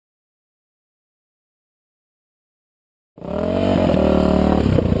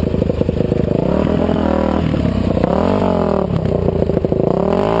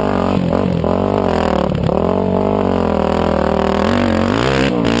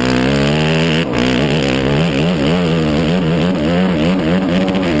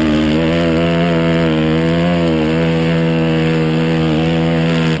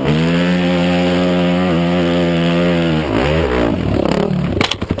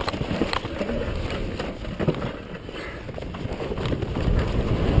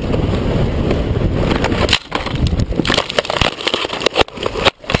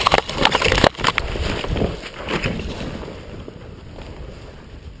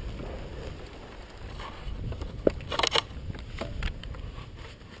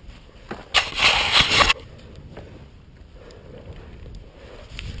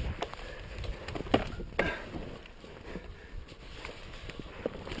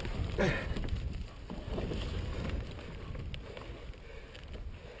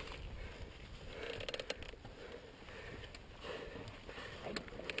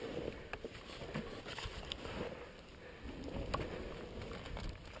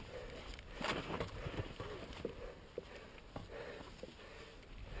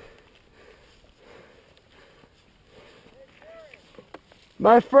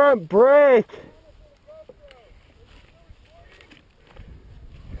My front brake!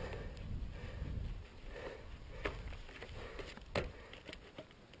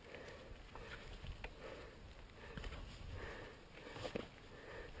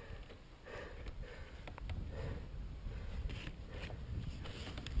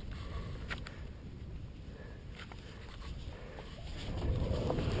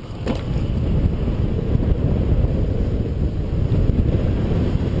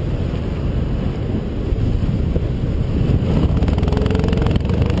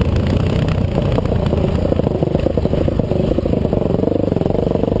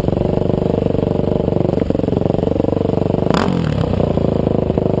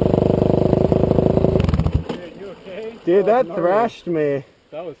 Dude, that thrashed me.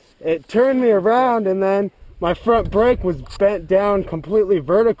 It turned me around and then my front brake was bent down completely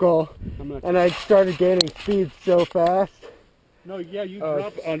vertical and I started gaining speed so fast. No, yeah, you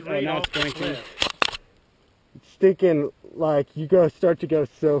dropped straight off the cliff. It's stinking, like, you start to go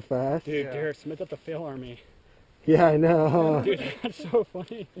so fast. Dude, Garett, Smith at the fail army. Yeah, I know, huh? Dude, that's so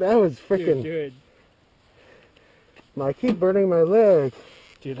funny. That was freaking... Dude. I keep burning my leg.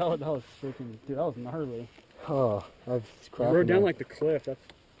 Dude, that was freaking... Dude, that was gnarly. Oh, I've scrapped. We rode down like the cliff.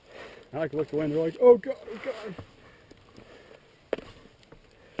 I like looked away and they're like, oh god, oh god.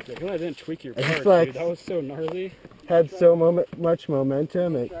 Yeah, glad I didn't tweak your part, like, dude. That was so gnarly. Had so much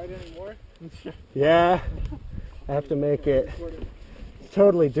momentum. Try it anymore? Yeah, I have to make it. It's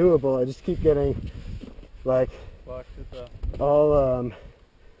totally doable. I just keep getting like all.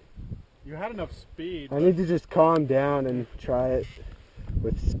 You had enough speed. I need to just calm down and try it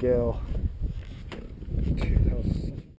with skill. Dude, that was